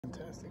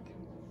Fantastic.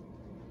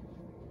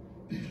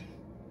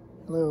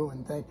 Hello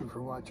and thank you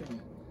for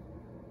watching.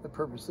 The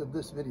purpose of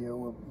this video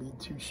will be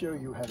to show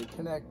you how to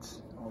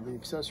connect all the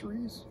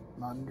accessories,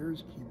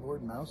 monitors,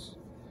 keyboard, mouse,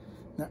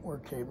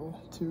 network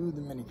cable to the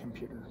mini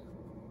computer.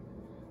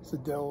 It's a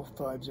DELL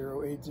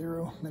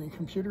 5080 mini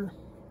computer.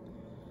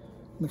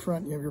 In the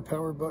front you have your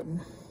power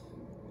button.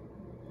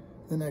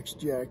 The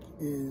next jack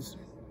is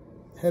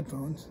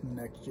headphones.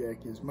 The next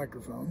jack is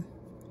microphone.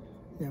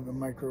 You have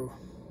a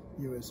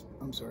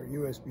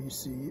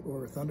USB-C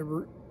or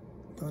Thunderbolt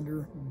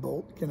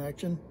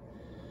connection,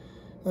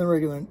 and a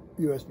regular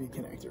USB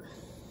connector.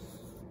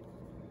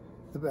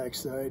 The back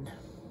side,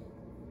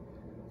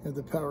 you have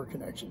the power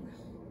connection,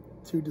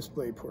 2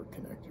 DisplayPort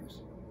connectors,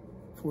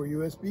 4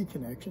 USB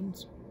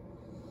connections,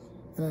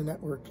 and a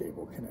network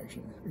cable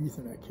connection, or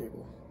Ethernet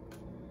cable.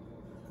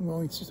 I'm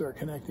going to start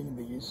connecting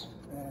these,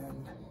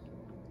 and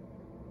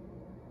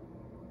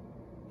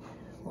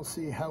we'll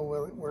see how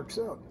well it works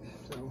out.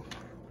 So,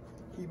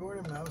 keyboard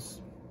and mouse,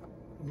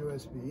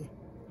 USB.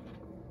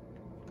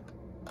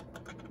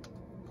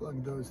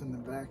 Plug those in the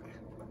back,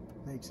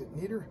 makes it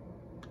neater.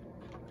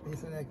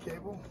 Ethernet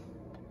cable.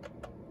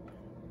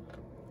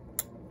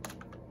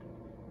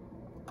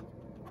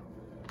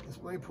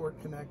 DisplayPort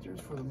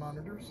connectors for the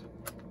monitors.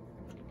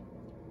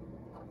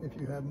 If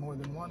you have more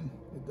than one,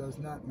 it does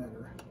not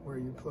matter where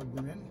you plug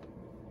them in.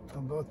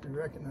 They'll both be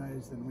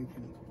recognized, and we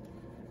can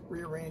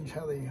rearrange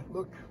how they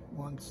look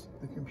once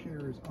the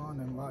computer is on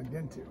and logged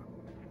into.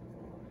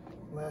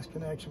 Last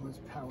connection was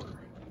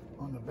power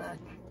on the back.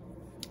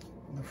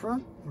 In the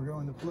front, we're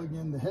going to plug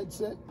in the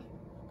headset.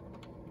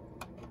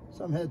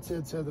 Some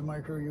headsets have the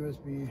micro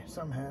USB,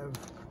 some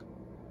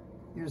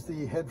use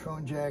the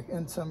headphone jack,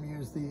 and some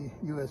use the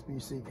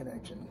USB-C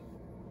connection.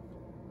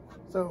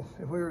 So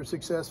if we were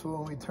successful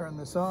and we turn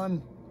this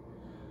on,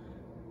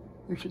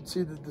 you should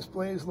see the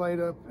displays light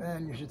up,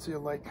 and you should see a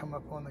light come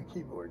up on the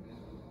keyboard.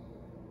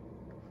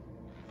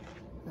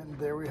 And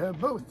there we have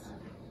both.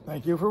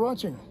 Thank you for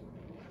watching.